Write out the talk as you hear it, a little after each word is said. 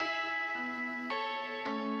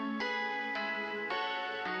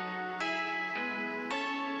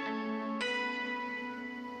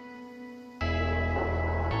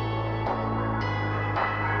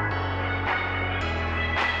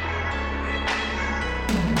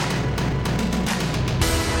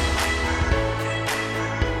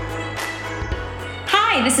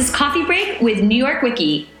Hi, this is Coffee Break with New York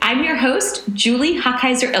Wiki. I'm your host, Julie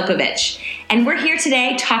Hochheiser-Ilkovich, and we're here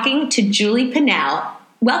today talking to Julie Pinnell.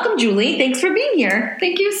 Welcome, Julie. Thanks for being here.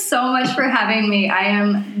 Thank you so much for having me. I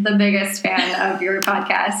am the biggest fan of your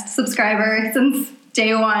podcast, subscriber since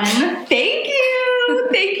day one. Thank you.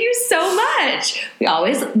 Thank you so much. We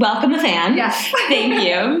always welcome a fan. Yes. Thank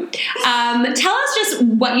you. Tell us just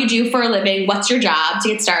what you do for a living. What's your job to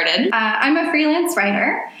get started? I'm a freelance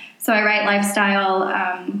writer. So I write lifestyle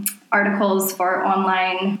articles for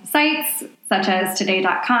online sites such as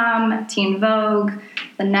Today.com, Teen Vogue,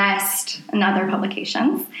 The Nest, and other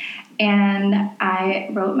publications. And I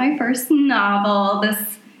wrote my first novel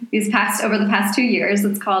over the past 2 years.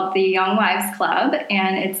 It's called The Young Wives Club,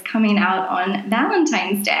 and it's coming out on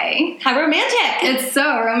Valentine's Day. How romantic. It's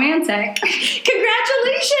so romantic.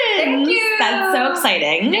 Congratulations. Thank you. That's so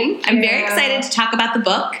exciting. Thank you. I'm very excited to talk about the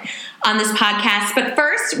book on this podcast. But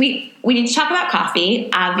first, we need to talk about coffee,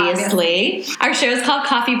 obviously. Our show is called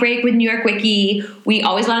Coffee Break with New York Wiki. We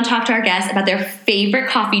always want to talk to our guests about their favorite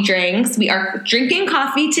coffee drinks. We are drinking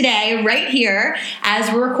coffee today, right here,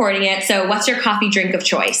 as we're recording it. So what's your coffee drink of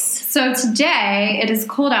choice? So today, it is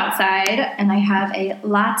cold outside, and I have a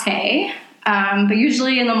latte. But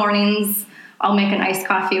usually in the mornings, I'll make an iced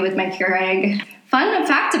coffee with my Keurig. Fun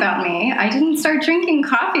fact about me, I didn't start drinking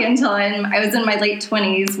coffee until I was in my late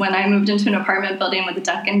 20s when I moved into an apartment building with a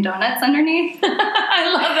Dunkin' Donuts underneath.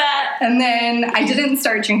 I love that. And then I didn't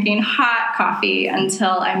start drinking hot coffee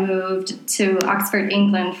until I moved to Oxford,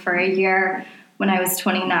 England for a year when I was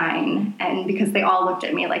 29. And because they all looked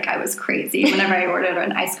at me like I was crazy whenever I ordered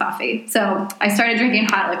an iced coffee. So I started drinking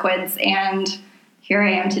hot liquids, and here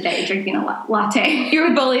I am today drinking a latte. You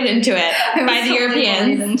were bullied into it by the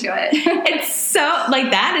Europeans. Bullied into it. It's so,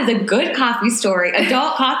 that is a good coffee story.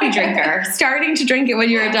 Adult coffee drinker, starting to drink it when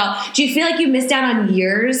you're adult. Do you feel like you missed out on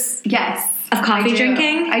years Yes, of coffee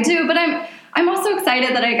drinking? I do, but I'm also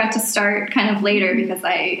excited that I got to start kind of later because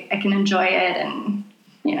I can enjoy it and,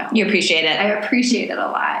 You appreciate it. I appreciate it a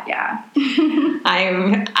lot, yeah.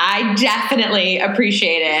 I definitely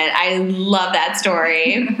appreciate it. I love that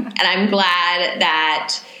story. And I'm glad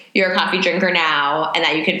that you're a coffee drinker now and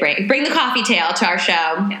that you could bring the coffee tale to our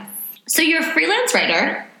show. Yes. So you're a freelance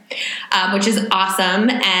writer, which is awesome.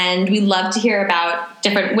 And we love to hear about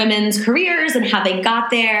different women's careers and how they got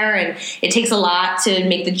there. And it takes a lot to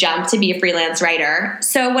make the jump to be a freelance writer.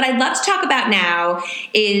 So what I'd love to talk about now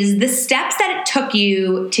is the steps that it took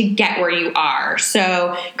you to get where you are.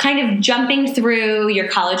 So kind of jumping through your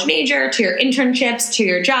college major to your internships to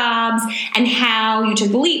your jobs and how you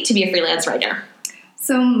took the leap to be a freelance writer.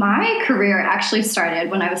 So my career actually started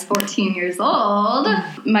when I was 14 years old.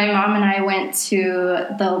 My mom and I went to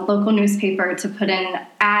the local newspaper to put an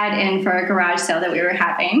ad in for a garage sale that we were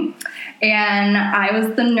having. And I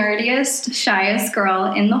was the nerdiest, shyest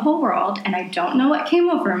girl in the whole world. And I don't know what came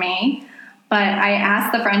over me, but I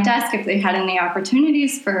asked the front desk if they had any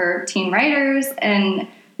opportunities for teen writers. And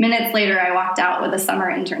minutes later, I walked out with a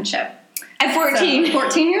summer internship. At 14. So,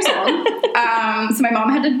 14 years old. So my mom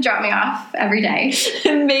had to drop me off every day.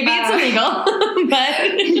 Maybe it's illegal,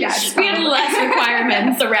 but yes, we had less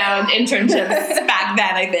requirements around internships back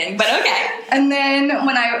then, I think. But okay. And then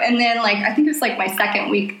I think it was like my second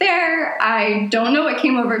week there. I don't know what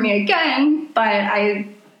came over me again, but I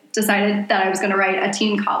decided that I was going to write a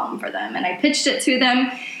teen column for them, and I pitched it to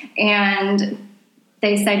them, and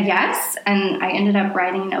they said yes, and I ended up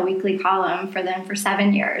writing a weekly column for them for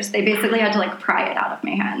 7 years. They basically had to pry it out of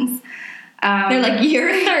my hands. They're like,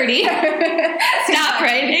 you're 30. Stop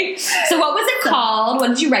writing. So what was it called? What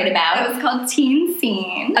did you write about? It was called Teen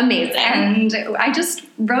Scene. Amazing. And I just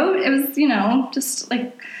wrote, it was, just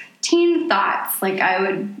teen thoughts. I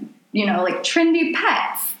would, trendy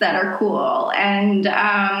pets that are cool and,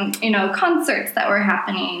 concerts that were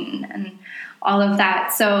happening and all of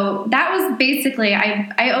that. So that was basically,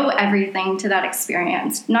 I owe everything to that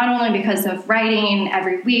experience, not only because of writing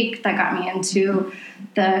every week that got me into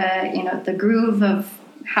the groove of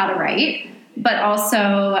how to write, but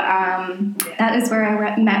also that is where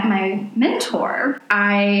I met my mentor.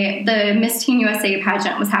 The Miss Teen USA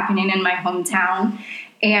pageant was happening in my hometown.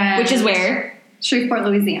 Which is where? Shreveport,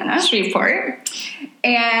 Louisiana. Shreveport.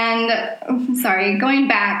 And, going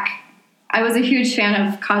back, I was a huge fan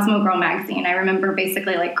of Cosmo Girl magazine. I remember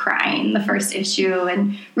basically crying the first issue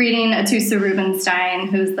and reading Atusa Rubinstein,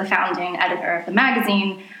 who's the founding editor of the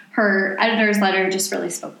magazine. Her editor's letter just really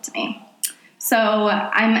spoke to me. So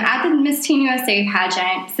I'm at the Miss Teen USA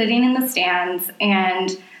pageant, sitting in the stands,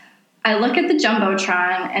 and I look at the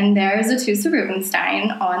Jumbotron, and there's Atusa Rubinstein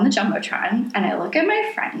on the Jumbotron, and I look at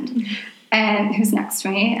my friend who's next to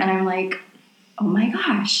me, and I'm like, oh my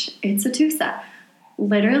gosh, it's Atusa.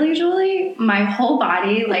 literally, Julie, my whole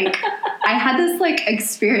body, like, I had this, like,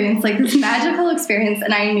 experience, like, this magical experience,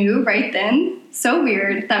 and I knew right then, so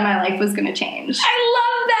weird, that my life was going to change.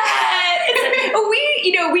 I love that.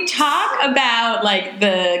 We talk about, like,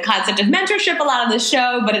 the concept of mentorship a lot on the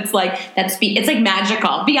show, but it's like, it's like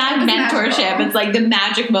magical. Beyond mentorship, magical. It's like the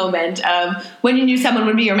magic moment of when you knew someone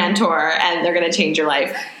would be your mentor and they're going to change your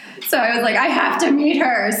life. So I was like, I have to meet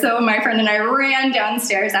her. So my friend and I ran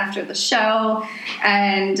downstairs after the show,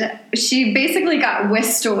 and she basically got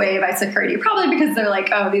whisked away by security, probably because they're like,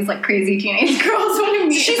 oh, these like crazy teenage girls want to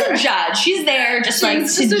meet She's her. A judge. She's there just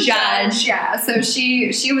to judge. Yeah, so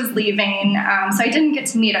she was leaving, so I didn't get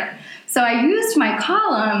to meet her. So I used my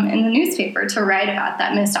column in the newspaper to write about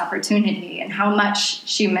that missed opportunity and how much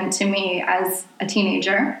she meant to me as a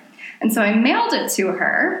teenager. And so I mailed it to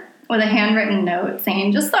her with a handwritten note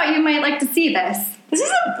saying, just thought you might like to see this. This is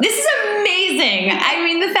amazing. I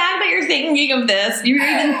mean, the fact that you're thinking of this, you're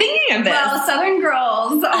even thinking of this. Well, Southern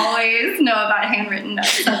girls always know about handwritten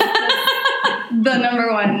notes. That's the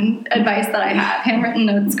number one advice that I have. Handwritten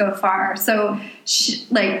notes go far. So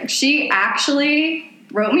she actually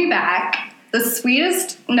wrote me back the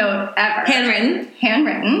sweetest note ever.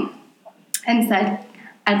 Handwritten. And said,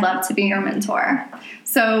 I'd love to be your mentor.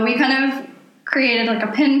 So we kind of created like a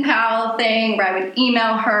pen pal thing where I would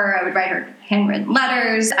email her, I would write her handwritten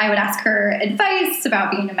letters, I would ask her advice about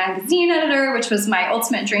being a magazine editor, which was my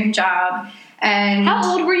ultimate dream job. And how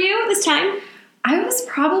old were you at this time? I was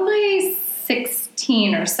probably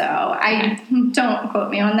 16 or so. I don't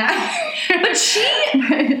quote me on that. But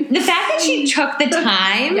the fact that she took the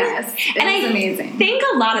time, yes, it was amazing. I think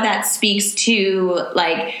a lot of that speaks to,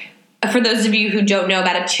 like, for those of you who don't know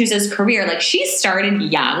about Atusa's career, like, she started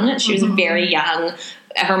young. She was very young.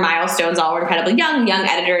 Her milestones all were incredibly young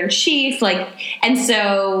editor-in-chief. Like, and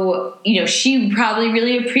so, she probably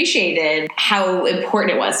really appreciated how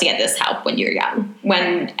important it was to get this help when you're young.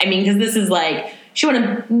 Because this is like, she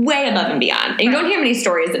went way above and beyond. And you don't hear many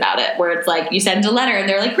stories about it where it's like, you send a letter and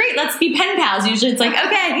they're like, great, let's be pen pals. Usually it's like,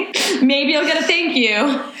 okay, maybe you'll get a thank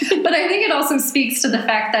you. But I think it also speaks to the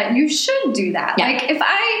fact that you should do that. Yeah. Like,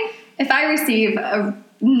 if I receive a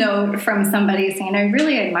note from somebody saying, I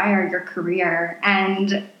really admire your career,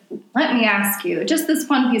 and let me ask you just this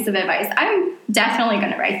one piece of advice, I'm definitely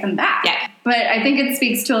going to write them back. Yeah. But I think it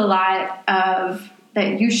speaks to a lot of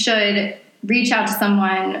that you should reach out to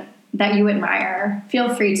someone that you admire.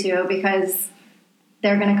 Feel free to, because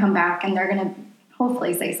they're going to come back and they're going to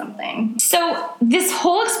hopefully say something. So this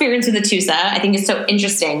whole experience with Atusa, I think, is so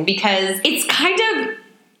interesting because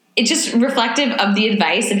it's just reflective of the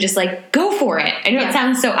advice of just like, go for it. I know it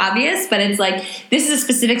sounds so obvious, but it's like, this is a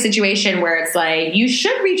specific situation where it's like, you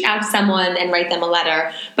should reach out to someone and write them a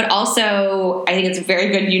letter. But also, I think it's very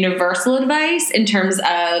good universal advice in terms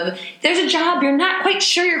of, there's a job you're not quite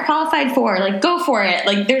sure you're qualified for, like, go for it.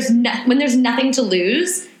 Like, when there's nothing to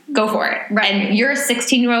lose, go for it. Right. And you're a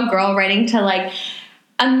 16-year-old girl writing to, like,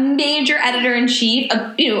 a major editor-in-chief,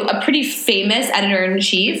 a pretty famous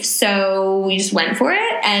editor-in-chief. So we just went for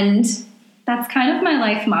it, and that's kind of my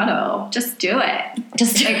life motto. Just do it.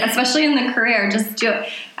 Especially in the career, just do it.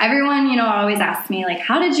 Everyone, always asks me, like,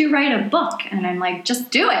 how did you write a book? And I'm like,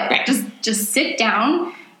 just do it. Right. Just sit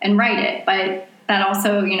down and write it. But that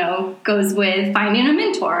also, goes with finding a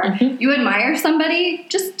mentor. Mm-hmm. You admire somebody,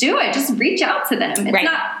 just do it. Just reach out to them.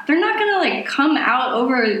 They're not going to like come out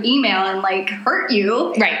over email and like hurt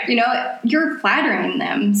you. Right. You're flattering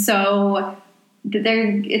them. So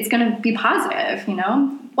it's going to be positive,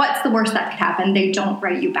 What's the worst that could happen? They don't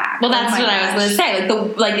write you back. Well, that's what I was going to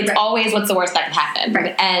say. It's always what's the worst that could happen.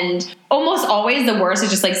 Right. And almost always the worst is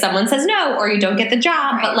just like someone says no or you don't get the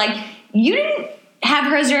job. Right. But like, you didn't have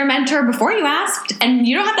her as your mentor before you asked, and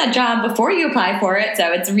you don't have that job before you apply for it.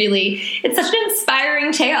 So it's such an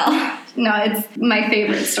inspiring tale. No, it's my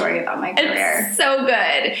favorite story about my career. It's so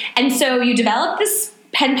good. And so you developed this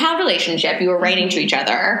pen pal relationship. You were writing to each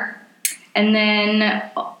other. And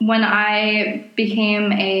then when I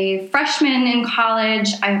became a freshman in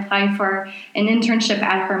college, I applied for an internship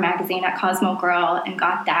at her magazine at Cosmo Girl and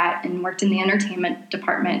got that and worked in the entertainment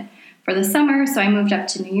department for the summer. So I moved up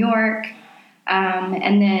to New York.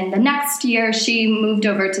 And then the next year she moved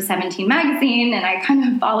over to 17 magazine and I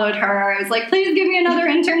kind of followed her. I was like, please give me another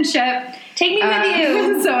internship. Take me with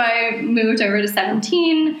you. So I moved over to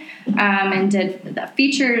 17 and did the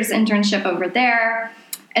features internship over there.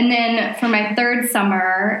 And then for my third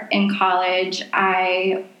summer in college,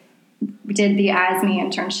 I did the ASME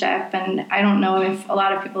internship. And I don't know if a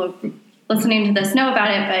lot of people listening to this know about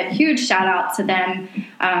it, but huge shout out to them.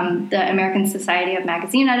 The American Society of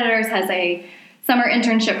Magazine Editors has a summer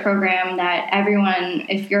internship program that everyone,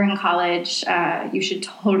 if you're in college, you should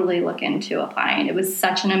totally look into applying. It was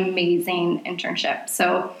such an amazing internship.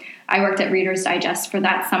 So I worked at Reader's Digest for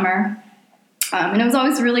that summer. And it was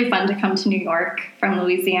always really fun to come to New York from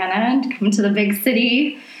Louisiana and come to the big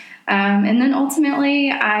city. And then ultimately,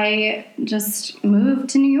 I just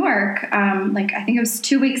moved to New York. I think it was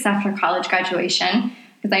 2 weeks after college graduation,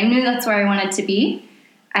 because I knew that's where I wanted to be.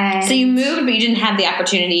 And so you moved, but you didn't have the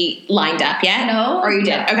opportunity lined up yet? No. Or you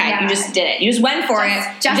did? Okay, yeah. You just did it. You just went for it.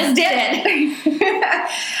 You just did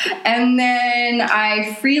it. And then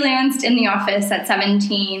I freelanced in the office at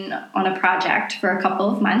 17 on a project for a couple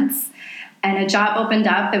of months. And a job opened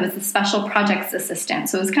up. It was a special projects assistant.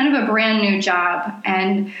 So it was kind of a brand new job.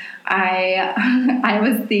 And I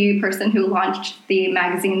was the person who launched the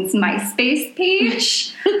magazine's MySpace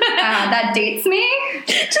page. That dates me.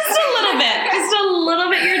 Just a little bit. Just a little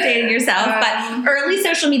bit you're dating yourself. But early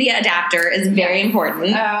social media adapter is very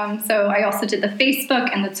important. So I also did the Facebook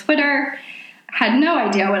and the Twitter. Had no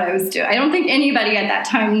idea what I was doing. I don't think anybody at that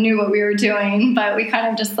time knew what we were doing, but we kind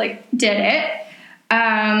of just did it.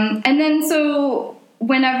 And then so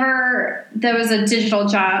whenever there was a digital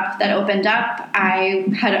job that opened up, I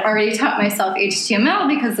had already taught myself HTML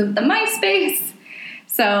because of the MySpace.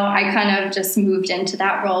 So I kind of just moved into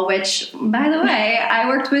that role, which, by the way, I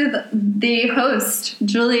worked with the host,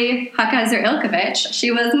 Julie Hakaiser-Ilkovich.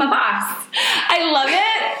 She was my boss. I love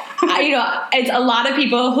it. It's a lot of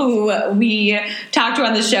people who we talk to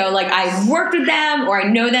on the show, I've worked with them or I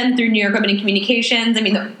know them through New York Women in Communications. I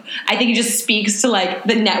mean, I think it just speaks to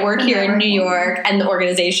the network here in New York and the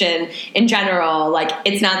organization in general.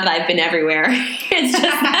 It's not that I've been everywhere. It's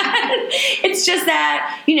just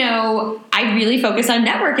that, I really focus on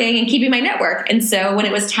networking and keeping my network. And so when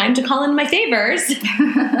it was time to call in my favors,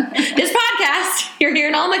 this podcast, you're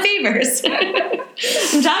hearing all my favors.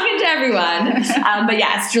 I'm talking to everyone. But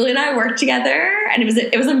yes, Julie and I worked together, and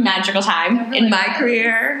it was a magical time in my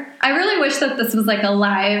career. I really wish that this was a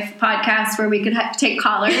live podcast where we could take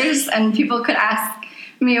callers and people could ask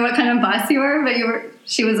me what kind of boss you were, but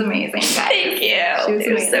she was amazing, guys. Thank you.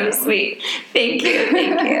 It was so sweet. Thank you.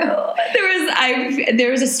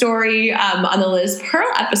 There was a story on the Liz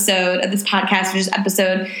Pearl episode of this podcast, which is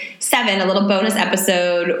episode 7, a little bonus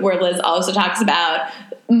episode where Liz also talks about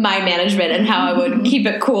my management and how I would keep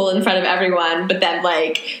it cool in front of everyone, but then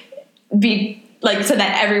be so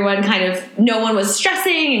that everyone no one was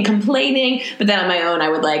stressing and complaining, but then on my own I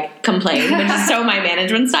would complain, which is so my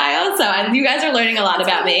management style. So you guys are learning a lot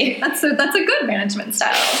about me. That's a good management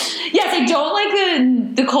style. Yes, I don't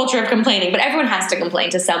like the culture of complaining, but everyone has to complain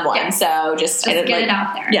to someone. Yes. So just get it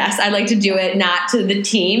out there. Yes, I like to do it not to the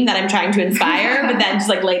team that I'm trying to inspire, but then just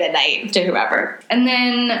late at night to whoever. And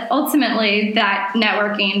then ultimately that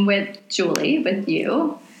networking with Julie, with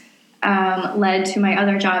you, led to my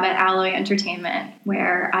other job at Alloy Entertainment,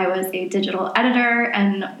 where I was a digital editor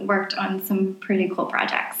and worked on some pretty cool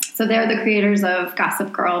projects. So they're the creators of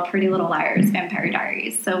Gossip Girl, Pretty Little Liars, Vampire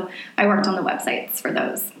Diaries. So I worked on the websites for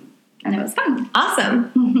those, and it was fun.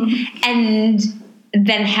 Awesome. And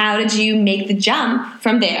then how did you make the jump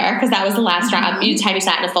from there? Because that was the last job. Time you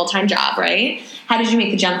sat in a full-time job, right? How did you make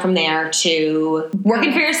the jump from there to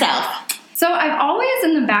working for yourself? So I've always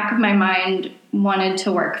in the back of my mind wanted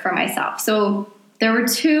to work for myself. So there were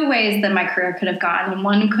 2 ways that my career could have gone. And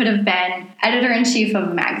one could have been editor-in-chief of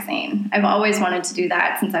a magazine. I've always wanted to do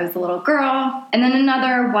that since I was a little girl. And then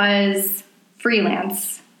another was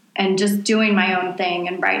freelance and just doing my own thing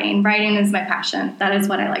and writing. Writing is my passion. That is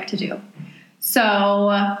what I like to do. So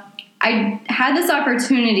I had this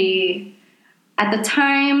opportunity. At the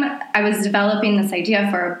time, I was developing this idea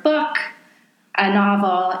for a book, a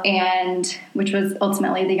novel, and which was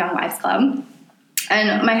ultimately The Young Wives Club.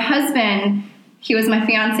 And my husband, he was my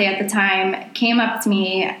fiance at the time, came up to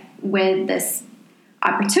me with this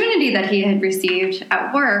opportunity that he had received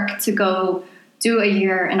at work to go do a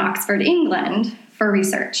year in Oxford, England for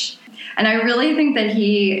research. And I really think that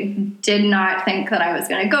he did not think that I was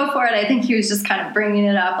going to go for it. I think he was just kind of bringing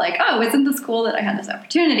it up oh, isn't this cool that I had this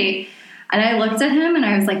opportunity? And I looked at him and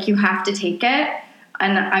I was like, you have to take it.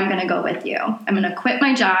 And I'm going to go with you. I'm going to quit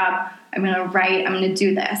my job. I'm going to write. I'm going to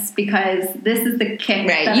do this because this is the kick.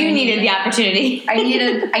 Right. You needed the opportunity. I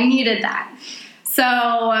needed that. So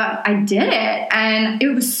I did it. And it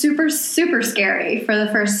was super, super scary for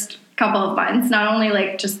the first couple of months. Not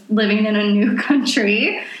only just living in a new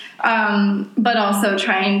country, but also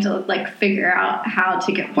trying to figure out how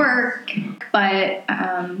to get work. But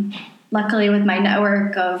luckily with my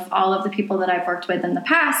network of all of the people that I've worked with in the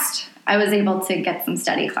past, I was able to get some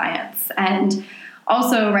steady clients and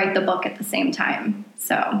also write the book at the same time.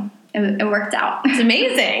 So it worked out. It's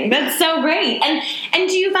amazing. That's so great. And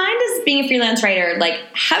do you find, as being a freelance writer, like,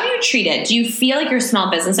 how do you treat it? Do you feel like you're a small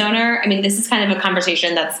business owner? I mean, this is kind of a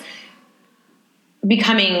conversation that's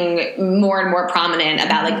becoming more and more prominent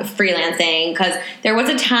about like freelancing, because there was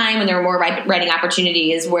a time when there were more writing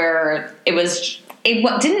opportunities where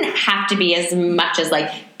it didn't have to be as much as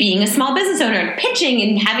like being a small business owner and pitching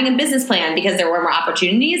and having a business plan, because there were more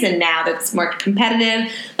opportunities, and now that's more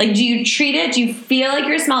competitive. Like, do you treat it? Do you feel like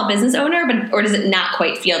you're a small business owner, or does it not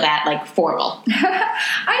quite feel that like formal?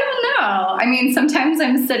 I don't know. I mean, sometimes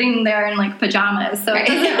I'm sitting there in like pajamas, so it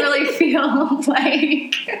doesn't really feel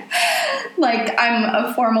like I'm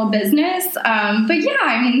a formal business. But yeah,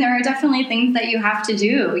 I mean, there are definitely things that you have to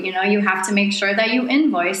do. You know, you have to make sure that you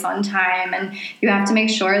invoice on time, and you have to make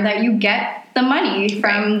sure that you get the money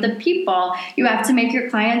from the people. You have to make your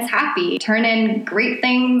clients happy, turn in great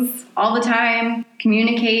things all the time,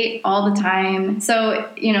 communicate all the time. So,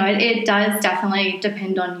 you know, it does definitely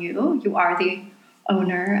depend on you. You are the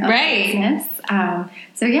owner of the business.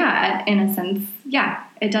 So yeah, in a sense, yeah,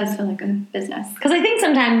 it does feel like a business. Because I think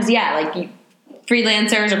sometimes, like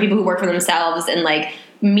freelancers or people who work for themselves and like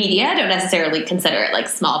media don't necessarily consider it like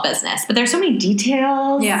small business, but there's so many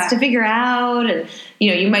details to figure out, and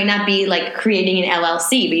you might not be like creating an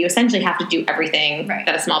LLC, but you essentially have to do everything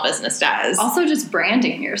that a small business does. Also, just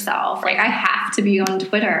branding yourself. Like, I have to be on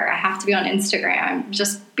Twitter, I have to be on Instagram,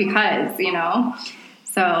 just because,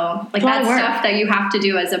 so like that's stuff that you have to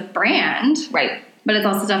do as a brand, right? But it's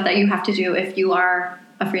also stuff that you have to do if you are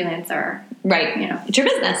a freelancer, right? It's your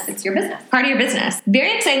business. It's your business. Part of your business.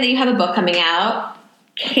 Very exciting that you have a book coming out.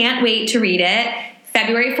 Can't wait to read it.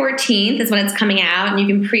 February 14th is when it's coming out, and you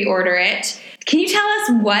can pre-order it. Can you tell us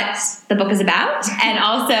what the book is about? And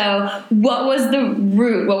also, what was the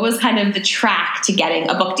route? What was kind of the track to getting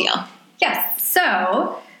a book deal? Yes.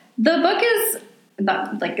 So the book is,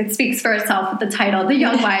 like, it speaks for itself with the title, The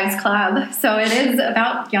Young Wives Club. So it is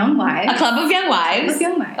about young wives. A club of young wives. Of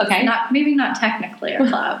young wives. Okay. Maybe not technically a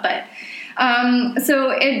club, but...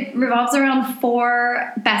 so it revolves around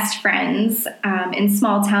 4 best friends in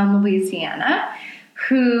small town Louisiana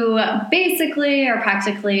who basically or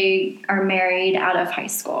practically are married out of high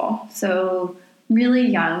school. So really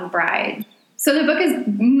young brides. So the book is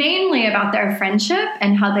mainly about their friendship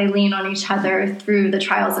and how they lean on each other through the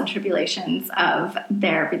trials and tribulations of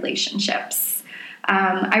their relationships.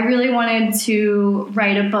 I really wanted to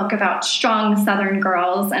write a book about strong Southern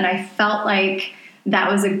girls, and I felt like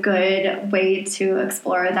that was a good way to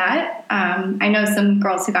explore that. I know some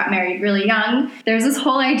girls who got married really young. There's this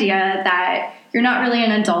whole idea that you're not really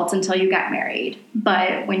an adult until you get married.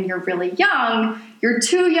 But when you're really young, you're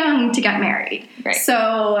too young to get married. Right.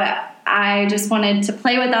 So I just wanted to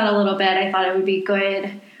play with that a little bit. I thought it would be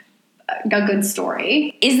a good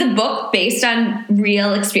story. Is the book based on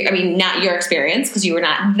real experience? I mean, not your experience, because you were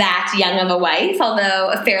not that young of a wife, although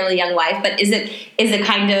a fairly young wife, but is it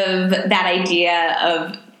kind of that idea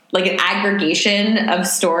of like an aggregation of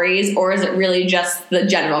stories, or is it really just the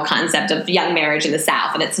general concept of young marriage in the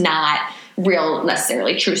South, and it's not real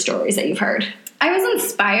necessarily true stories that you've heard? I was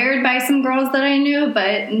inspired by some girls that I knew,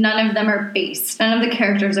 but none of the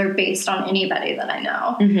characters are based on anybody that I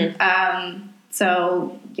know. Mm-hmm.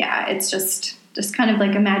 So yeah, it's just kind of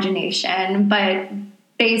like imagination, but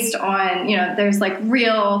based on, there's like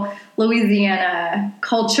real Louisiana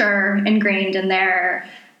culture ingrained in there.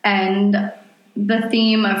 And the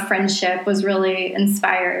theme of friendship was really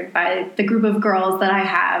inspired by the group of girls that I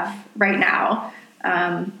have right now.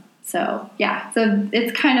 So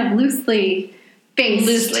it's kind of loosely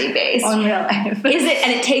based on real life. Is it?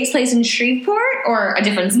 And it takes place in Shreveport or a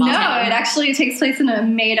different small town? No, it actually takes place in a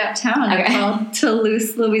made-up town called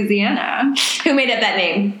Toulouse, Louisiana. Who made up that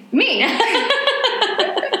name? Me.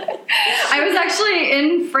 I was actually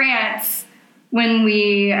in France when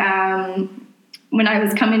when I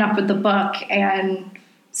was coming up with the book and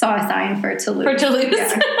saw a sign for Toulouse. For Toulouse.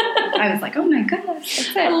 Yeah. I was like, oh my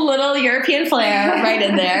goodness, that's it. A little European flair right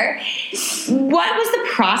in there. What was the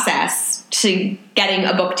process to getting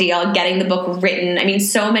a book deal, getting the book written? I mean,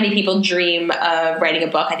 so many people dream of writing a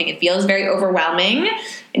book. I think it feels very overwhelming.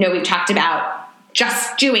 I know we've talked about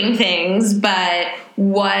just doing things, but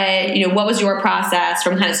what was your process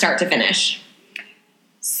from kind of start to finish?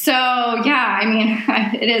 So, yeah, I mean,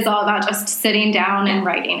 it is all about just sitting down and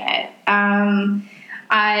writing it.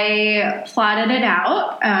 I plotted it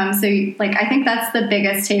out. I think that's the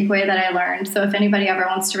biggest takeaway that I learned. So if anybody ever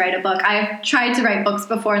wants to write a book, I've tried to write books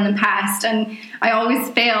before in the past, and I always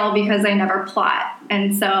fail because I never plot.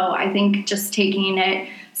 And so I think just taking it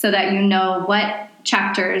so that you know what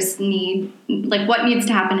chapters what needs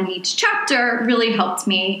to happen in each chapter really helped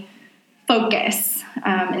me focus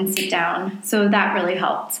and sit down. So that really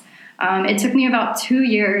helped. It took me about 2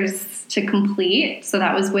 years to complete. So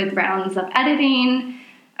that was with rounds of editing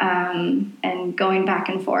and going back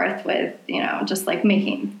and forth with, just like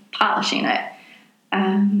polishing it.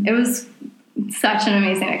 It was such an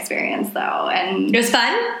amazing experience, though. And it was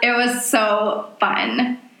fun? It was so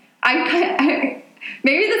fun. I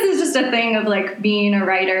maybe this is just a thing of like being a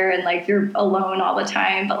writer and like you're alone all the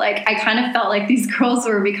time, but like I kind of felt like these girls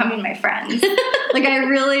were becoming my friends. Like I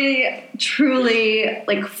really truly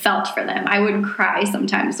like felt for them. I would cry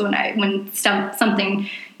sometimes when something,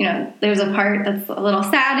 there's a part that's a little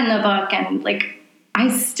sad in the book, and like I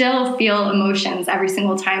still feel emotions every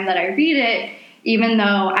single time that I read it, even though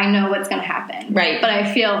I know what's going to happen. Right. But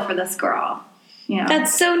I feel for this girl.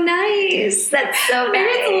 That's so nice. That's so nice. Maybe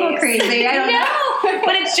it's a little crazy. I don't know.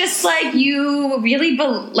 But it's just like you really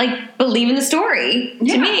believe in the story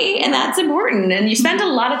to me, and that's important. And you spend a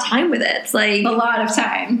lot of time with it. It's like a lot of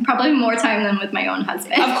time, probably more time than with my own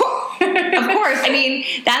husband. Of course. I mean,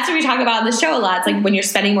 that's what we talk about on the show a lot. It's like when you're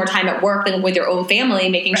spending more time at work than with your own family,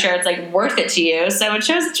 making sure it's like worth it to you. So it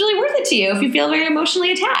shows it's really worth it to you if you feel very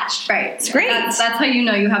emotionally attached. Right. It's great. That's how you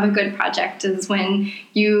know you have a good project, is when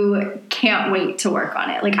you can't wait to work on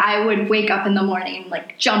it. Like I would wake up in the morning,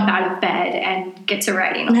 like jump out of bed and get to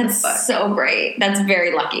writing on this book. That's so great. That's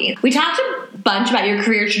very lucky. We talked a bunch about your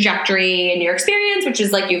career trajectory and your experience, which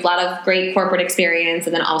is like you have a lot of great corporate experience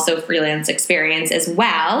and then also freelance experience as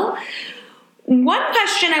well. One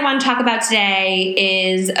question I want to talk about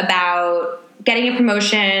today is about getting a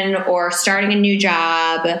promotion or starting a new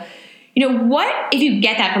job. What if you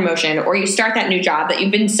get that promotion or you start that new job that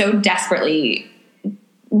you've been so desperately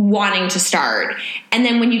wanting to start, and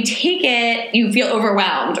then when you take it, you feel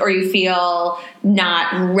overwhelmed or you feel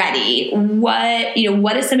not ready? What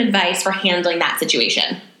is some advice for handling that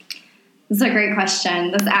situation? This is a great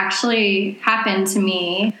question. This actually happened to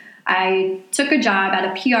me. I took a job at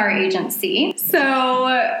a PR agency. So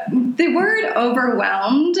the word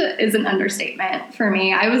overwhelmed is an understatement for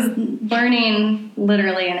me. I was learning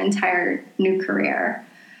literally an entire new career.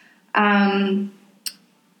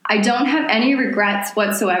 I don't have any regrets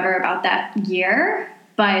whatsoever about that year,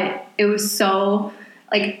 but it was so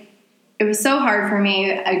hard for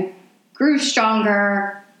me. I grew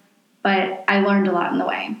stronger, but I learned a lot in the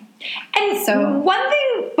way. And so one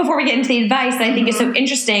thing before we get into the advice that I think is so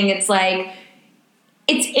interesting, it's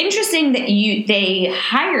interesting that they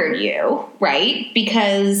hired you, right?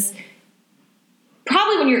 Because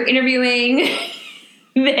probably when you're interviewing,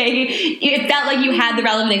 it felt like you had the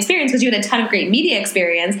relevant experience because you had a ton of great media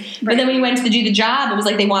experience. Right. But then when you went to do the job, it was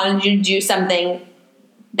like they wanted you to do something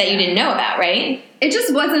that you didn't know about, right? It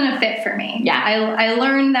just wasn't a fit for me. Yeah. I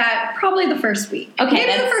learned that probably the first week. Okay.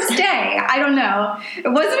 Maybe the first day. I don't know. It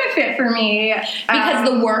wasn't a fit for me. Because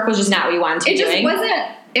the work was just not what you wanted to be doing?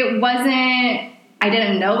 It wasn't, I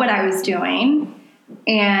didn't know what I was doing.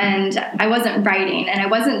 And I wasn't writing. And I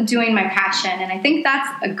wasn't doing my passion. And I think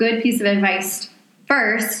that's a good piece of advice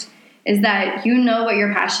first, is that you know what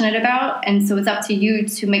you're passionate about. And so it's up to you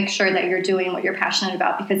to make sure that you're doing what you're passionate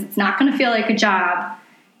about, because it's not going to feel like a job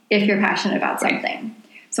if you're passionate about something. Right.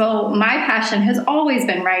 So my passion has always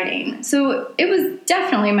been writing. So it was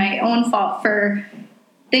definitely my own fault for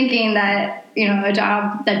thinking that, a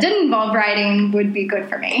job that didn't involve writing would be good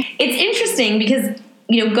for me. It's interesting because,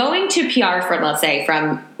 going to PR for, let's say,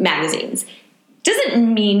 from magazines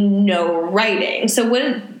doesn't mean no writing. So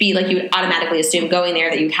wouldn't it be like you would automatically assume going there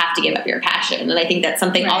that you'd have to give up your passion? And I think that's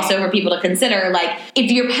something also for people to consider. Like, if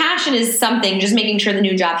your passion is something, just making sure the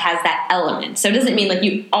new job has that element. So it doesn't mean like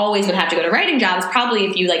you always would have to go to writing jobs. Probably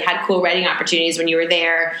if you like had cool writing opportunities when you were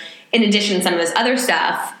there, in addition to some of this other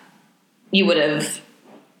stuff, you would have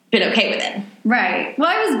been okay with it. Right. Well,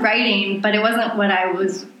 I was writing, but it wasn't what I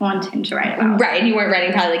was wanting to write about. Right. And you weren't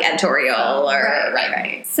writing probably like editorial or...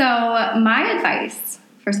 Right. So my advice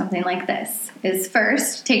for something like this is,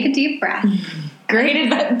 first, take a deep breath. Great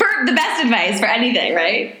advice. The best advice for anything,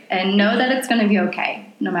 right? And know that it's going to be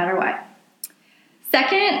okay, no matter what.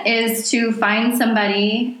 Second is to find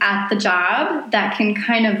somebody at the job that can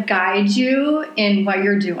kind of guide you in what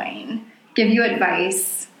you're doing, give you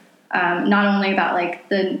advice, not only about like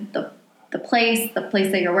the place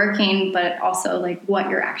that you're working, but also like what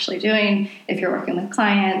you're actually doing, if you're working with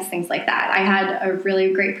clients, things like that. I had a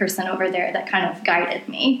really great person over there that kind of guided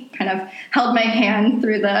me, kind of held my hand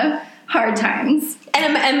through the hard times.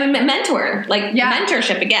 And a mentor,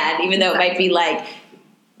 mentorship again, even though it might be like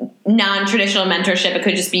non-traditional mentorship, it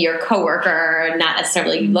could just be your coworker, not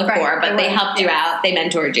necessarily look for, but they helped you out, they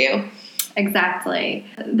mentored you. Exactly.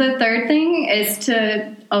 The third thing is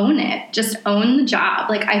to own it. Just own the job.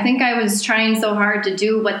 Like, I think I was trying so hard to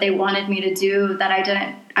do what they wanted me to do that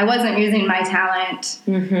I wasn't using my talent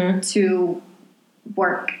to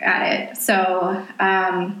work at it. So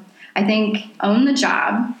I think own the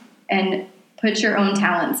job and put your own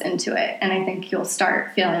talents into it. And I think you'll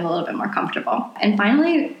start feeling a little bit more comfortable. And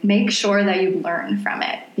finally, make sure that you learn from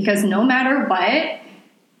it, because no matter what,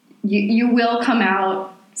 you will come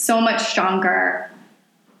out so much stronger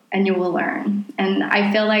and you will learn. And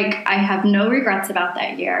I feel like I have no regrets about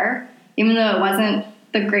that year, even though it wasn't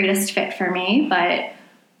the greatest fit for me, but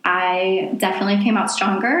I definitely came out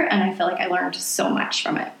stronger and I feel like I learned so much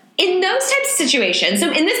from it. In those types of situations,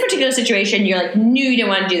 so in this particular situation, you're like, knew you didn't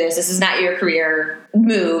want to do this. This is not your career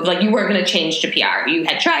move. Like, you weren't going to change to PR. You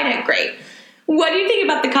had tried it. Great. What do you think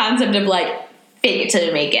about the concept of like, fake it till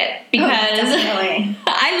you make it? Because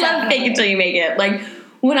I love fake it till you make it. Like,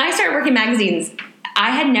 when I started working magazines,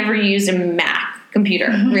 I had never used a Mac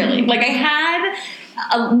computer, really. Like, I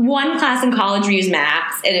had one class in college we used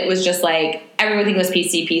Macs, and it was just like, everything was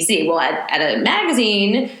PC. Well, at a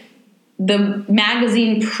magazine, the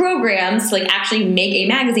magazine programs to like actually make a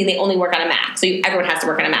magazine, they only work on a Mac. So everyone has to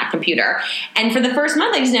work on a Mac computer. And for the first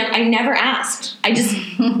month, I never asked. I just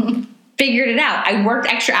figured it out. I worked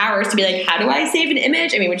extra hours to be like, how do I save an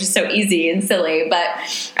image? I mean, which is so easy and silly, but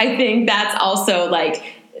I think that's also like,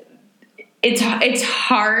 it's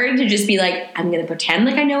hard to just be like, I'm going to pretend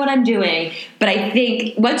like I know what I'm doing. But I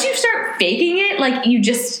think once you start faking it, like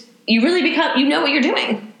you really become, you know what you're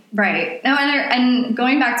doing. Right. No, and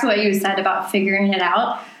going back to what you said about figuring it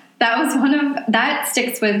out, that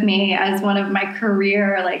sticks with me as one of my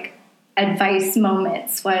career, like, advice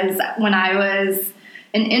moments was when I was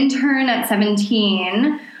an intern at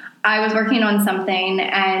 17. I was working on something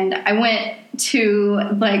and I went to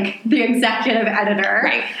like the executive editor,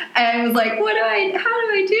 right, and I was like, how do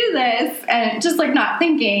I do this? And just like not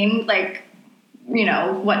thinking like, you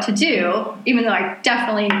know, what to do, even though I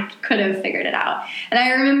definitely could have figured it out. And I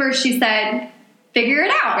remember she said, figure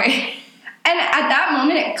it out. Right. And at that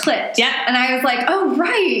moment it clicked. Yeah. And I was like, oh,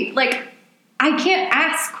 right. Like, I can't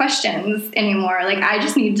ask questions anymore. Like, I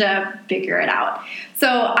just need to figure it out. So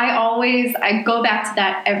I go back to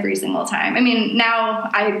that every single time. I mean, now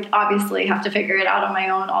I obviously have to figure it out on my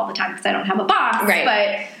own all the time because I don't have a boss. Right.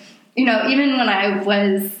 But, you know, even when I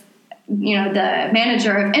was, you know, the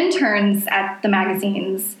manager of interns at the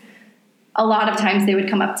magazines, a lot of times they would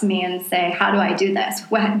come up to me and say, how do I do this?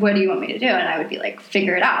 What do you want me to do? And I would be like,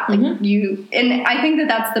 figure it out. Like and I think that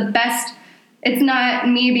that's the best. It's not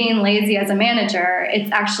me being lazy as a manager.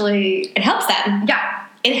 It's actually, it helps them. Yeah.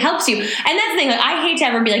 It helps you. And that's the thing. Like, I hate to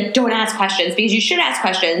ever be like, don't ask questions, because you should ask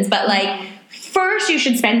questions. But like, first you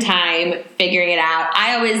should spend time figuring it out.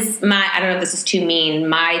 I don't know if this is too mean.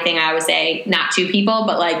 My thing I always say, not to people,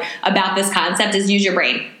 but like about this concept is use your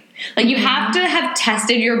brain. Like, you have to have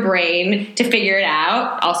tested your brain to figure it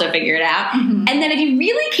out, also figure it out. And then if you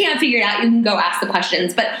really can't figure it out, you can go ask the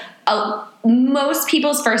questions. But most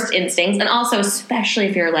people's first instincts, and also especially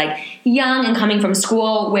if you're like young and coming from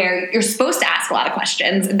school where you're supposed to ask a lot of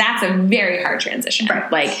questions, that's a very hard transition.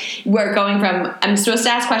 Right. Like, we're going from, I'm supposed to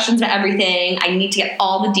ask questions about everything, I need to get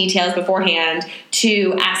all the details beforehand,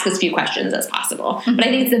 to ask as few questions as possible. But I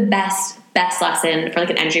think it's the best lesson for like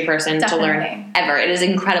an entry person to learn ever. It is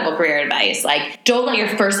incredible career advice. Like, don't let your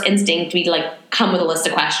first instinct be like, come with a list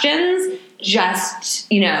of questions.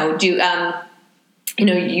 Just, you know, do,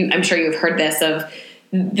 I'm sure you've heard this of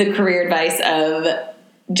the career advice of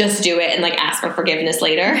just do it and like ask for forgiveness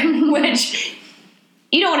later, which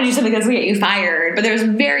you don't want to do something that's going to get you fired, but there's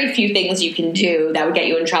very few things you can do that would get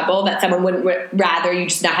you in trouble that someone would rather you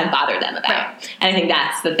just not have bothered them about. Right. And I think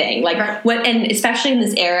that's the thing. Like, and especially in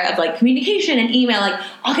this era of like communication and email, like,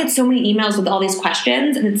 I'll get so many emails with all these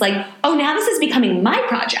questions, and it's like, oh, now this is becoming my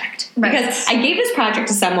project. Right. Because I gave this project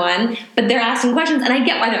to someone, but they're asking questions, and I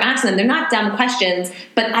get why they're asking them. They're not dumb questions,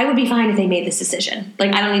 but I would be fine if they made this decision.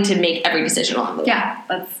 Like, I don't need to make every decision along the way.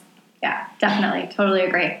 Yeah, definitely. Totally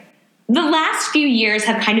agree. The last few years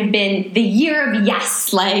have kind of been the year of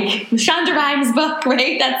yes, like Shonda Rhimes' book,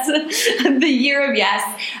 right? That's the year of yes.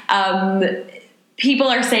 People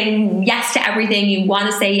are saying yes to everything. You want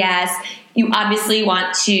to say yes. You obviously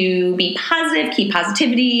want to be positive, keep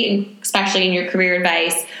positivity, especially in your career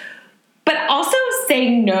advice. But also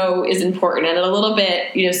saying no is important, and it a little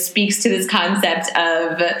bit, you know, speaks to this concept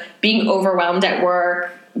of being overwhelmed at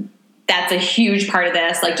work. That's a huge part of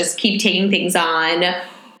this. Like, just keep taking things on.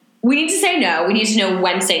 We need to say no. We need to know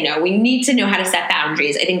when to say no. We need to know how to set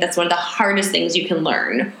boundaries. I think that's one of the hardest things you can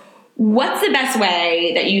learn. what's the best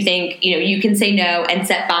way that you think, you can say no and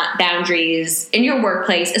set boundaries in your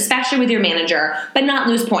workplace, especially with your manager, but not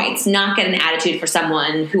lose points, not get an attitude for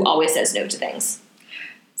someone who always says no to things?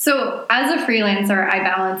 So as a freelancer, I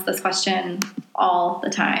balance this question all the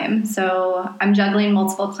time. So I'm juggling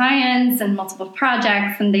multiple clients and multiple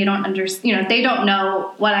projects, and they don't they don't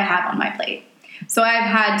know what I have on my plate. So I've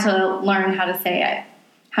had to learn how to say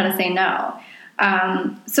no.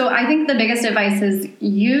 So I think the biggest advice is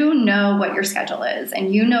you know what your schedule is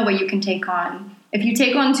and you know what you can take on. If you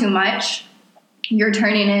take on too much, you're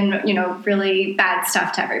turning in, really bad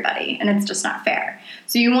stuff to everybody, and it's just not fair.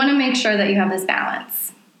 So you want to make sure that you have this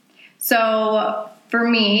balance. So for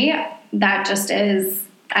me, that just is,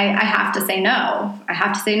 I have to say no. I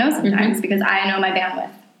have to say no sometimes because I know my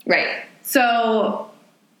bandwidth. Right. So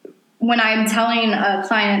when I'm telling a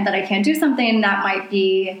client that I can't do something, that might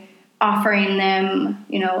be offering them,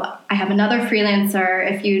 I have another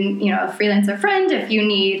freelancer, if a freelancer friend, if you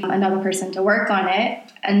need another person to work on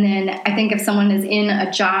it. And then I think if someone is in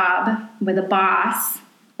a job with a boss,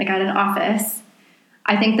 like at an office,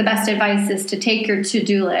 I think the best advice is to take your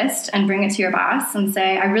to-do list and bring it to your boss and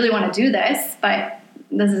say, I really want to do this, but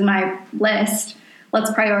this is my list. Let's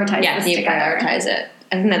prioritize this together. Yeah, prioritize it.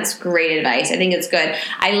 I think that's great advice. I think it's good.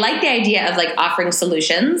 I like the idea of offering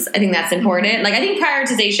solutions. I think that's important. I think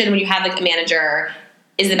prioritization when you have a manager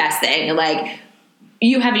is the best thing.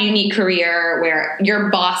 You have a unique career where your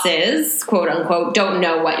bosses, quote unquote, don't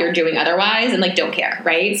know what you're doing otherwise and don't care,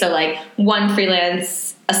 right? So one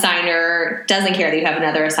freelance assigner doesn't care that you have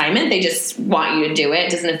another assignment. They just want you to do it.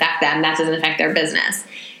 It doesn't affect them. That doesn't affect their business.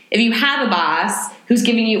 If you have a boss who's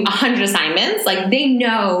giving you 100 assignments, they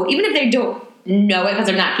know, even if they don't know it because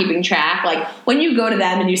they're not keeping track, when you go to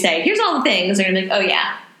them and you say, here's all the things, they're gonna be oh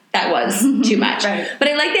yeah, that was too much. Right. But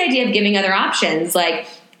I like the idea of giving other options.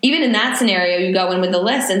 Even in that scenario, you go in with the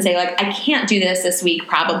list and say I can't do this week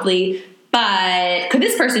probably, but could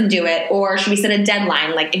this person do it? Or should we set a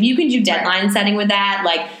deadline? If you can do deadline setting with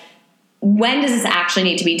that, when does this actually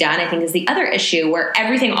need to be done? I think is the other issue where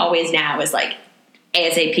everything always now is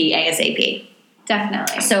ASAP.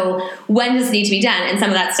 Definitely. So when does it need to be done? And some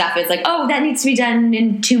of that stuff is that needs to be done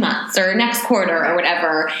in 2 months or next quarter or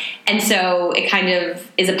whatever. And so it kind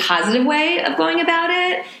of is a positive way of going about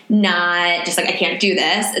it, not just I can't do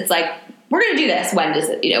this. It's we're going to do this. When does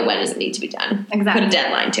it need to be done? Exactly. Put a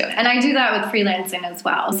deadline to it. And I do that with freelancing as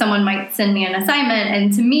well. Someone might send me an assignment,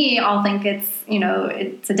 and to me, I'll think it's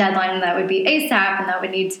a deadline that would be ASAP and that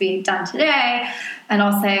would need to be done today. And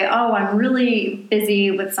I'll say, oh, I'm really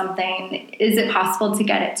busy with something. Is it possible to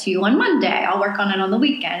get it to you on Monday? I'll work on it on the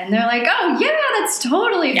weekend. And they're like, oh, yeah, that's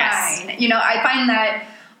totally fine. I find that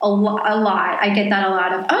a lot. I get that a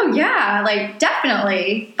lot of, oh, yeah,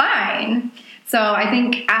 definitely fine. So I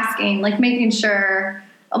think asking, making sure,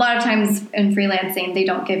 a lot of times in freelancing, they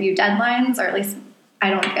don't give you deadlines, or at least I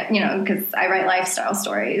don't get, because I write lifestyle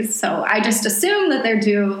stories. So I just assume that they're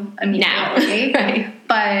due immediately. Right.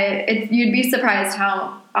 But you'd be surprised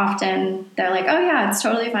how often they're like, oh, yeah, it's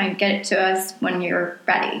totally fine. Get it to us when you're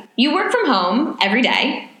ready. You work from home every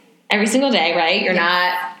day, every single day, right? You're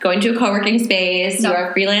not going to a co-working space. No. You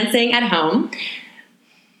are freelancing at home.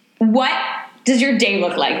 What does your day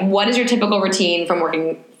look like? What is your typical routine for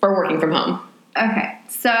working from home? Okay.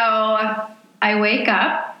 So I wake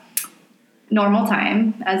up normal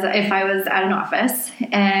time as if I was at an office,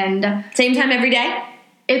 and same time every day?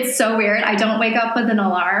 It's so weird. I don't wake up with an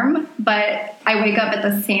alarm, but I wake up at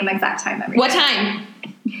the same exact time every day. What time?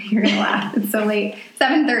 You're going to laugh. It's so late.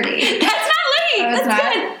 7:30. That's not late. That's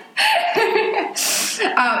good.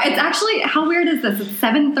 It's actually, how weird is this? It's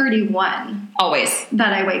 7:31. Always.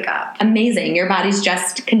 That I wake up. Amazing. Your body's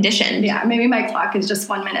just conditioned. Yeah, maybe my clock is just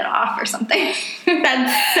 1 minute off or something.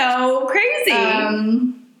 That's so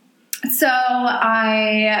crazy. So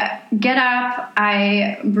I get up,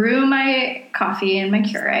 I brew my coffee in my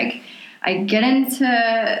Keurig. I get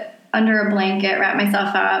under a blanket, wrap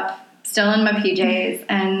myself up, still in my PJs,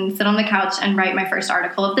 and sit on the couch and write my first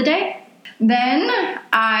article of the day. Then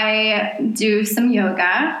I do some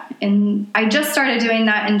yoga, and I just started doing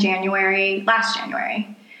that in last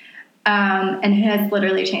January. And it has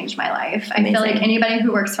literally changed my life. Amazing. I feel like anybody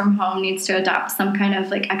who works from home needs to adopt some kind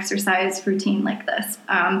of exercise routine like this.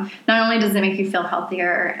 Not only does it make you feel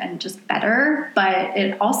healthier and just better, but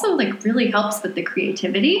it also really helps with the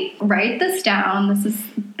creativity. Write this down. This is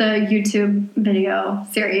the YouTube video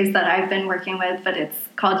series that I've been working with, but it's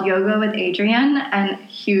called Yoga with Adrienne, and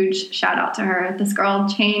huge shout out to her. This girl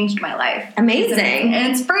changed my life. Amazing.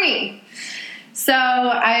 And it's free. So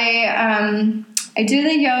I do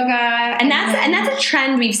the yoga, and that's a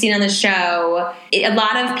trend we've seen on the show. a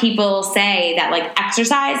lot of people say that like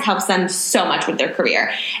exercise helps them so much with their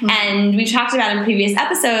career. And we've talked about in previous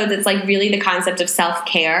episodes, it's like really the concept of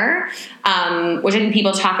self-care, which I think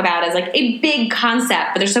people talk about as like a big concept,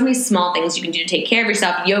 but there's so many small things you can do to take care of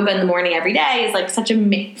yourself. Yoga in the morning every day is like such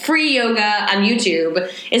a free yoga on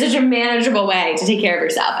YouTube is such a manageable way to take care of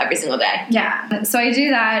yourself every single day. Yeah. So I do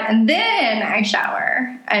that, and then I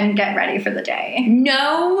shower and get ready for the day.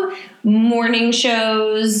 No morning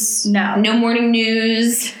shows. No. No morning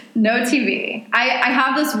news. No TV. I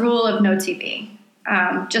have this rule of no TV.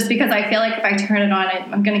 Just because I feel like if I turn it on,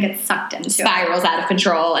 I'm going to get sucked into Spirals out of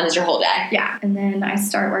control and is your whole day. Yeah. And then I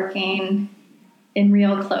start working in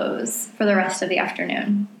real clothes for the rest of the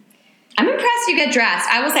afternoon. I'm impressed you get dressed.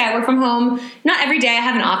 I will say I work from home. Not every day I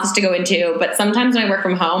have an office to go into, but sometimes when I work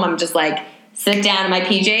from home, I'm just like, sit down in my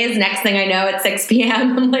PJs. Next thing I know, at 6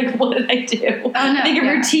 p.m., I'm like, what did I do? Oh, no. I think a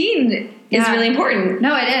routine is really important.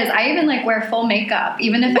 No, it is. I even like wear full makeup,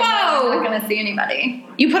 even if I'm not going to see anybody.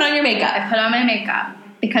 You put on your makeup. I put on my makeup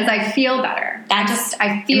because I feel better.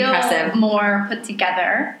 I feel impressive. more put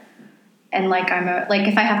together. And like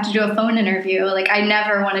if I have to do a phone interview, like I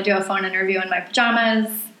never want to do a phone interview in my pajamas.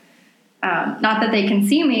 Not that they can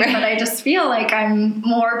see me, but I just feel like I'm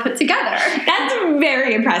more put together. That's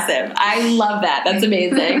very impressive. I love that. That's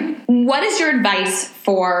amazing. What is your advice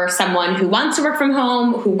for someone who wants to work from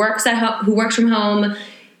home, who works from home,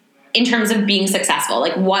 in terms of being successful?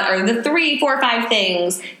 Like, what are the 3, 4, 5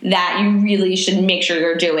 things that you really should make sure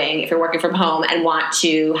you're doing if you're working from home and want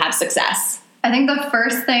to have success? I think the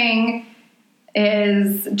first thing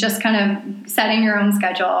is just kind of setting your own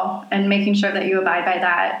schedule and making sure that you abide by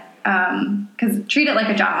that. Because treat it like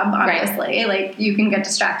a job, obviously. Right. Like, you can get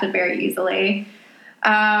distracted very easily.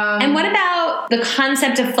 And what about the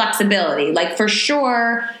concept of flexibility? Like, for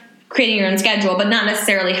sure, creating your own schedule, but not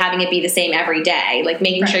necessarily having it be the same every day. Like,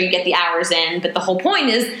 making sure you get the hours in. But the whole point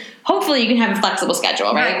is, hopefully, you can have a flexible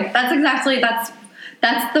schedule, right? That's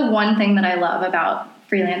the one thing that I love about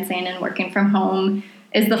freelancing and working from home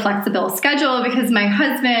is the flexible schedule, because my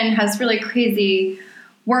husband has really crazy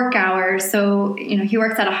work hours. So, he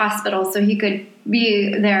works at a hospital, so he could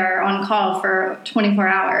be there on call for 24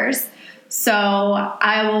 hours. So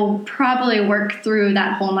I will probably work through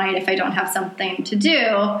that whole night if I don't have something to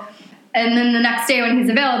do. And then the next day when he's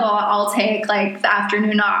available, I'll take like the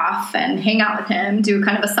afternoon off and hang out with him, do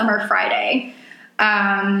kind of a summer Friday.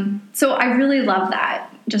 So I really love that.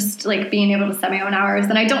 Just like being able to set my own hours.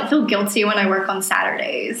 And I don't feel guilty when I work on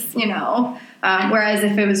Saturdays, whereas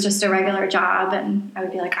if it was just a regular job and I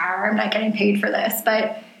would be like, I'm not getting paid for this.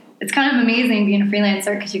 But it's kind of amazing being a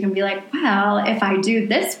freelancer because you can be like, well, if I do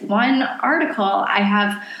this one article, I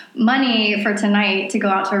have money for tonight to go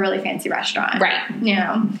out to a really fancy restaurant. Right.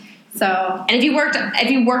 So. And if you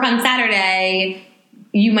work on Saturday,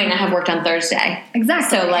 you might not have worked on Thursday.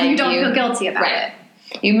 Exactly. So like you don't feel guilty about it.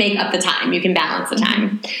 You make up the time. You can balance the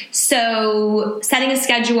time. So setting a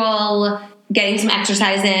schedule, getting some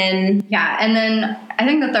exercise in. Yeah. And then I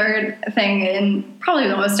think the third thing, and probably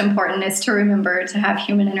the most important, is to remember to have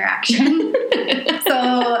human interaction.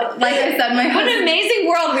 So like I said, what an amazing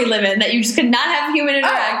world we live in that you just could not have human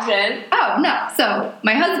interaction. Oh, no. So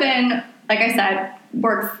my husband, like I said,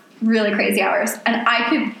 works really crazy hours. And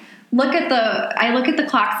I look at the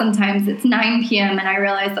clock sometimes. It's 9 p.m. and I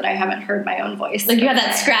realize that I haven't heard my own voice. Like you have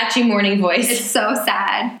that scratchy morning voice. It's so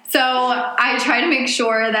sad. So I try to make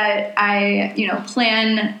sure that I,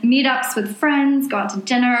 plan meetups with friends, go out to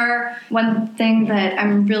dinner. One thing that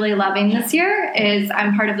I'm really loving this year is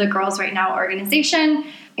I'm part of the Girls Right Now organization,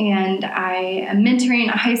 and I am mentoring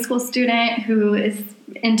a high school student who is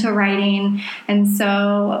into writing, and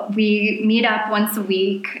so we meet up once a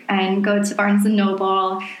week and go to Barnes &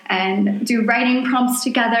 Noble and do writing prompts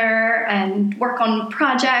together and work on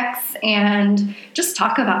projects and just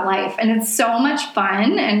talk about life, and it's so much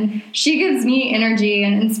fun, and she gives me energy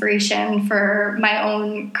and inspiration for my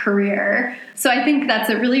own career. So I think that's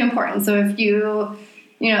really important. So if you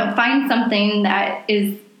find something that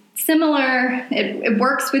is similar, it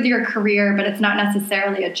works with your career, but it's not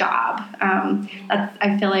necessarily a job.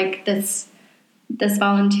 I feel like this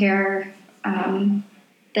volunteer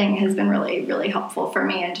thing has been really, really helpful for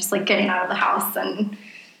me, and just like getting out of the house. And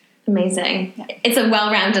amazing. Yeah. It's a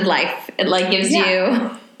well-rounded life. It like gives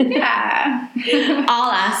you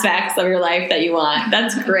all aspects of your life that you want.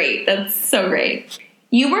 That's great. That's so great.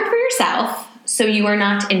 You work for yourself, so you are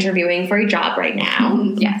not interviewing for a job right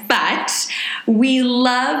now. Yes. But we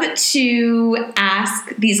love to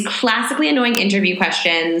ask these classically annoying interview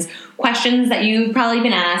questions questions that you've probably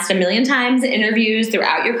been asked a million times in interviews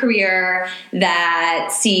throughout your career that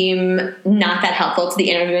seem not that helpful to the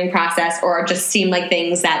interviewing process, or just seem like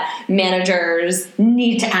things that managers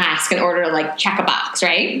need to ask in order to like check a box,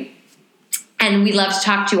 right? And we love to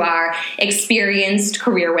talk to our experienced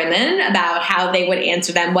career women about how they would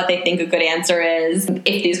answer them, what they think a good answer is, if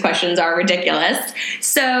these questions are ridiculous.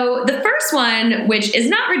 So the first one, which is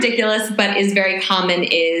not ridiculous but is very common,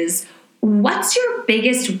 is, what's your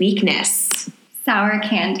biggest weakness? Sour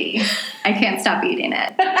candy. I can't stop eating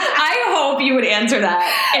it. I hope you would answer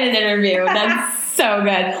that in an interview. That's so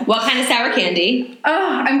good. What kind of sour candy?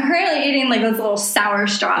 Oh, I'm currently eating like those little sour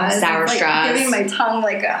straws. Sour it's, like, straws. Giving my tongue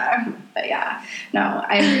like a... But yeah, no,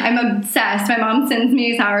 I'm obsessed. My mom sends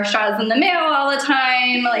me sour straws in the mail all the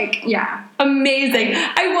time. Like, yeah. Amazing.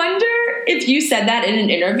 I wonder if you said that in an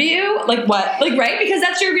interview, like what, like, right? Because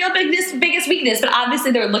that's your real biggest weakness, but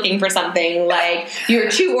obviously they're looking for something like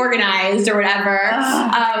you're too organized or whatever.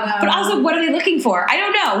 But also, what are they looking for? I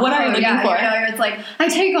don't know. What are they looking for? You know, it's like, I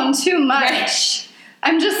take on too much. Right.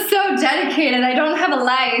 I'm just so dedicated. I don't have a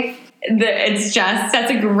life. That's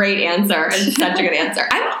a great answer. It's such a good answer.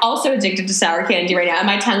 I'm also addicted to sour candy right now, and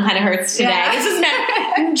my tongue kind of hurts today. Yeah. This is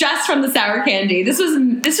meant just from the sour candy. This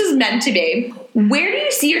was meant to be. Where do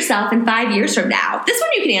you see yourself in 5 years from now? This one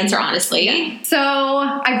you can answer honestly. Yeah. So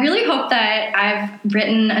I really hope that I've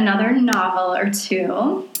written another novel or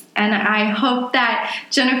two. And I hope that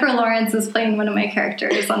Jennifer Lawrence is playing one of my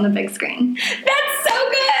characters on the big screen. That's so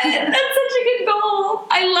good. That's such a good goal.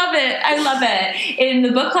 I love it. In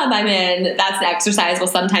the book club I'm in, that's an exercise we'll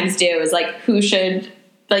sometimes do, is like, who should,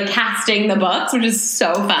 like, casting the books, which is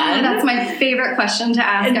so fun. That's my favorite question to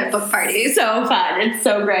ask at book parties. So fun. It's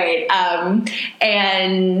so great.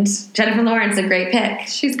 And Jennifer Lawrence, a great pick.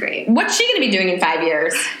 She's great. What's she going to be doing in 5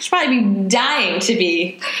 years? She'll probably be dying to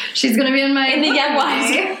be. She's going to be in the Young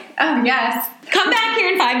Wives. Oh, yes. Come back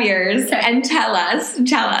here in 5 years and tell us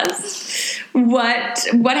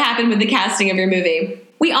what happened with the casting of your movie.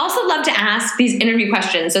 We also love to ask these interview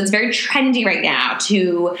questions. So it's very trendy right now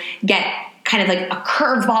to get kind of like a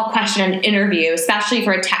curveball question in an interview, especially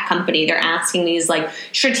for a tech company. They're asking these like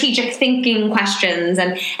strategic thinking questions.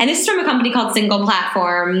 And this is from a company called Single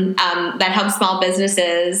Platform that helps small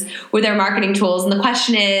businesses with their marketing tools. And the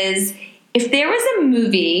question is, if there was a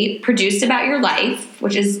movie produced about your life,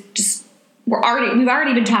 which is just, we've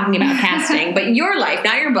already been talking about casting, but your life,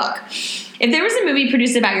 not your book. If there was a movie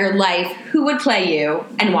produced about your life, who would play you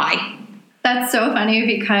and why? That's so funny,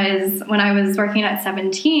 because when I was working at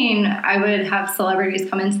 17, I would have celebrities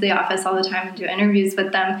come into the office all the time and do interviews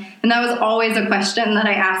with them. And that was always a question that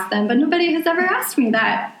I asked them, but nobody has ever asked me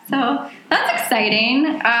that. So that's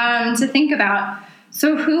exciting to think about.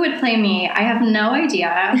 So who would play me? I have no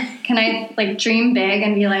idea. Can I like dream big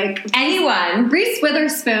and be like, anyone? Reese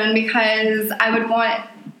Witherspoon, because I would want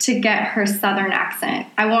to get her Southern accent.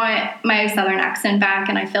 I want my Southern accent back,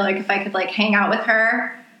 and I feel like if I could like hang out with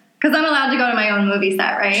her, because I'm allowed to go to my own movie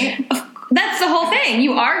set, right? That's the whole thing.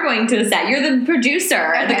 You are going to the set. You're the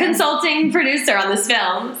producer, the consulting producer on this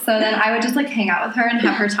film. So then I would just like hang out with her and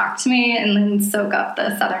have her talk to me and then soak up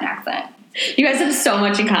the Southern accent. You guys have so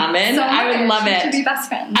much in common. So I would love it. We should be best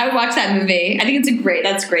friends. I would watch that movie. I think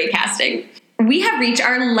that's great casting. We have reached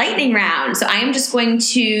our lightning round. So I am just going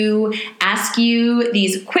to ask you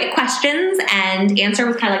these quick questions and answer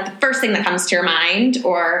with kind of like the first thing that comes to your mind,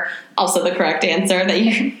 or also the correct answer that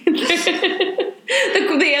you,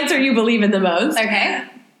 the answer you believe in the most. Okay.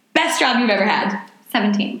 Best job you've ever had?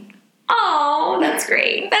 17. Oh, that's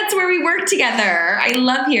great. That's where we work together. I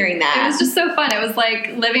love hearing that. It was just so fun. It was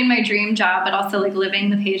like living my dream job, but also like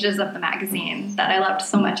living the pages of the magazine that I loved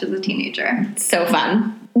so much as a teenager. So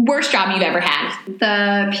fun. Worst job you've ever had?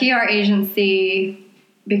 The PR agency,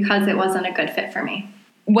 because it wasn't a good fit for me.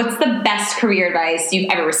 What's the best career advice you've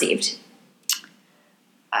ever received?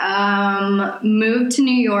 Move to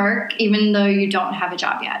New York, even though you don't have a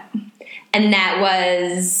job yet. And that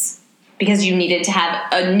was because you needed to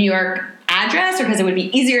have a New York address, or because it would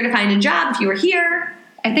be easier to find a job if you were here?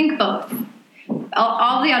 I think both.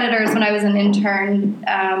 All the editors, when I was an intern,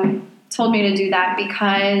 told me to do that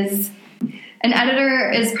because an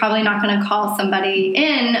editor is probably not going to call somebody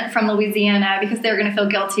in from Louisiana because they're going to feel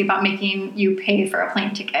guilty about making you pay for a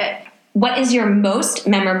plane ticket. What is your most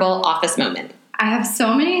memorable office moment? I have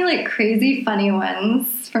so many like crazy funny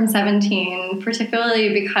ones from 17,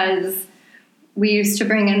 particularly because we used to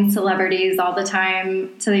bring in celebrities all the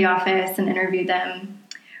time to the office and interview them.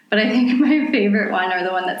 But I think my favorite one, or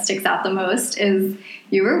the one that sticks out the most, is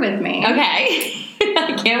You Were With Me. Okay.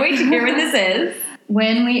 I can't wait to hear what this is.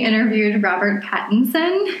 when we interviewed Robert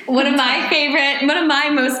Pattinson. One of my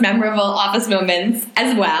most memorable office moments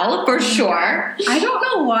as well, for sure. I don't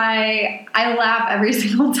know why I laugh every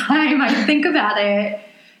single time I think about it,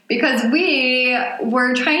 because we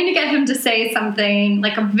were trying to get him to say something,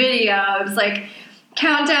 like a video. It was like,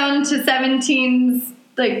 countdown to 17's,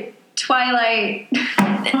 like, Twilight.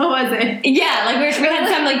 What was it? Yeah, like we had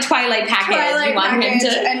some like Twilight package.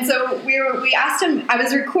 And so we asked him. I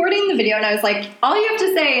was recording the video, and I was like, "All you have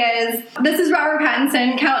to say is, this is Robert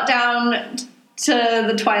Pattinson. Countdown to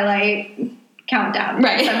the Twilight countdown,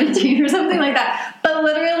 right? 17 or something like that." But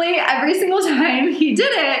literally every single time he did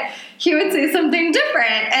it, he would say something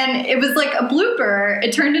different, and it was like a blooper.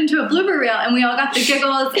 It turned into a blooper reel, and we all got the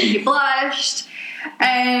giggles, and he blushed.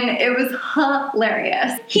 And it was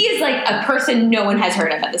hilarious. He is like a person no one has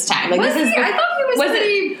heard of at this time. Like, I thought he was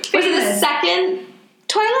pretty famous. Was it the second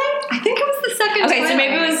Twilight? I think it was the second Okay, Twilight. so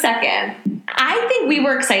maybe it was second. I think we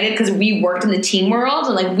were excited because we worked in the teen world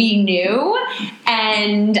and like we knew,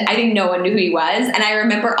 and I think no one knew who he was. And I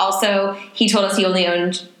remember also he told us he only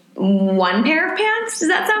owned one pair of pants. Does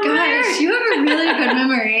that sound familiar? Gosh, you have a really good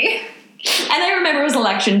memory. And I remember it was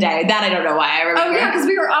election day. That I don't know why I remember. Oh, yeah, because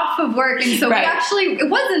we were off of work. And so we actually, it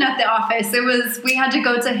wasn't at the office. It was, we had to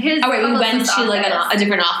go to his Oh, right, we went to like a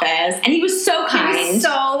different office. And he was so kind. He was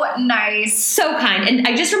so nice. So kind. And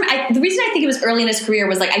I just remember, the reason I think it was early in his career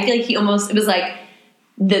was like, I feel like it was like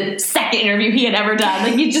the second interview he had ever done.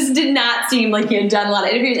 Like, it just did not seem like he had done a lot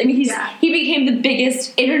of interviews. I mean, he became the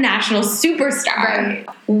biggest international superstar. Right.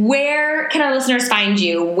 Where can our listeners find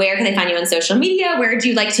you? Where can they find you on social media? Where do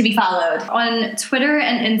you like to be followed? On Twitter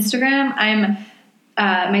and Instagram,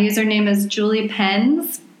 my username is Julie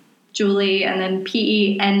Pens. Julie and then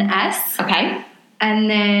Pens. Okay. And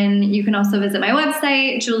then you can also visit my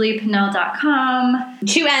website, juliepennell.com.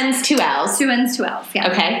 2 N's, 2 L's. 2 N's, 2 L's, yeah.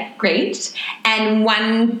 Okay, great. And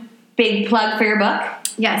one big plug for your book?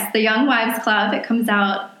 Yes, The Young Wives Club. It comes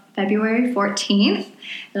out February 14th.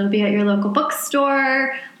 It'll be at your local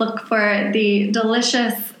bookstore. Look for the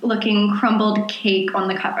delicious-looking crumbled cake on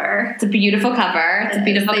the cover. It's a beautiful cover.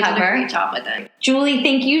 They did a great job with it. Julie,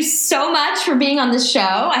 thank you so much for being on the show.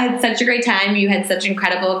 I had such a great time. You had such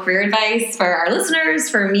incredible career advice for our listeners,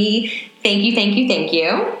 for me. Thank you, thank you, thank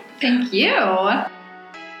you. Thank you.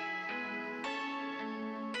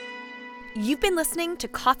 You've been listening to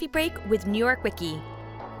Coffee Break with New York Wiki.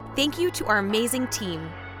 Thank you to our amazing team.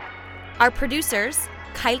 Our producers,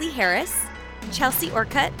 Kylie Harris, Chelsea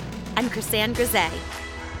Orcutt, and Chrisanne Grisey.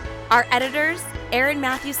 Our editors, Aaron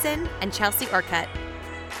Mathewson and Chelsea Orcutt.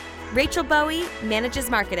 Rachel Bowie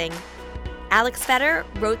manages marketing. Alex Fetter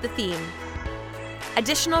wrote the theme.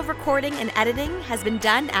 Additional recording and editing has been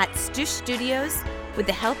done at Stoosh Studios with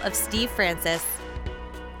the help of Steve Francis.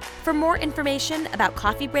 For more information about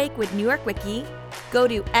Coffee Break with New York Wiki, go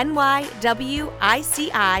to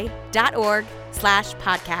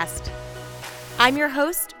nywici.org/podcast. I'm your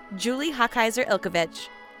host, Julie Hochheiser-Ilkovich.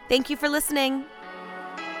 Thank you for listening.